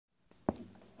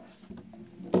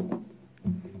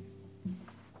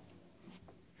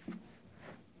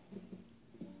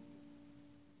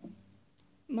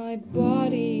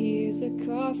body is a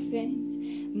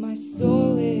coffin, my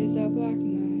soul is a black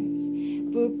mess.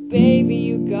 But baby,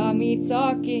 you got me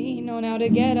talking on how to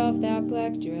get off that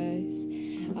black dress.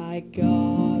 I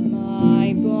got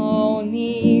my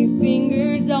bony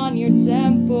fingers on your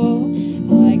temple,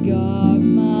 I got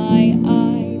my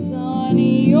eyes on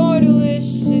your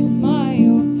delicious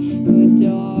smile. But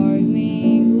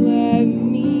darling, let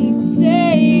me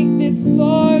take this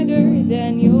farther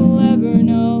than you'll ever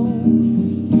know.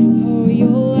 Oh,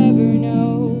 you'll ever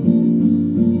know.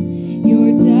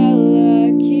 Your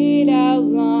delicate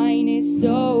outline is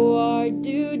so hard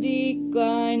to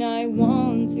decline.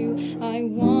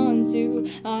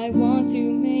 I want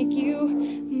to make you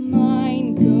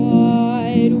mine.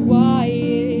 God, why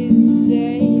is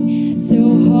it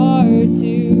so hard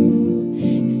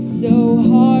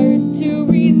to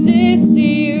resist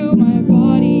you? My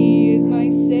body is my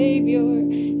savior,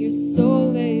 your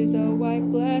soul is a white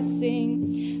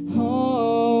blessing.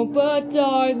 Oh, but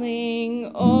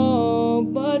darling,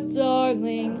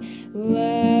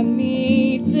 let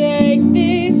me take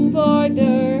this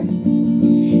farther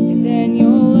than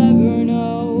you'll ever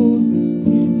know.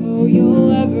 Oh,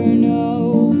 you'll ever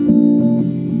know.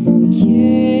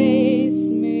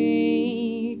 Kiss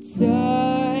me,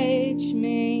 touch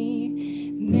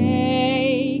me,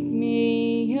 make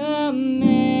me a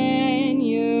man,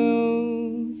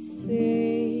 you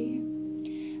say.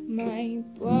 My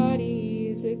body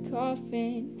is a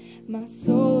coffin, my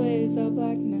soul is a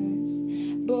black mess.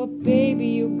 But baby,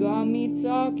 you got me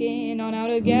talking on how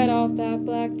to get off that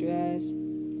black dress.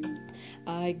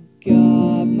 I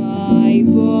got my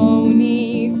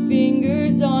bony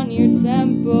fingers on your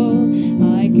temple,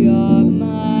 I got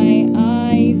my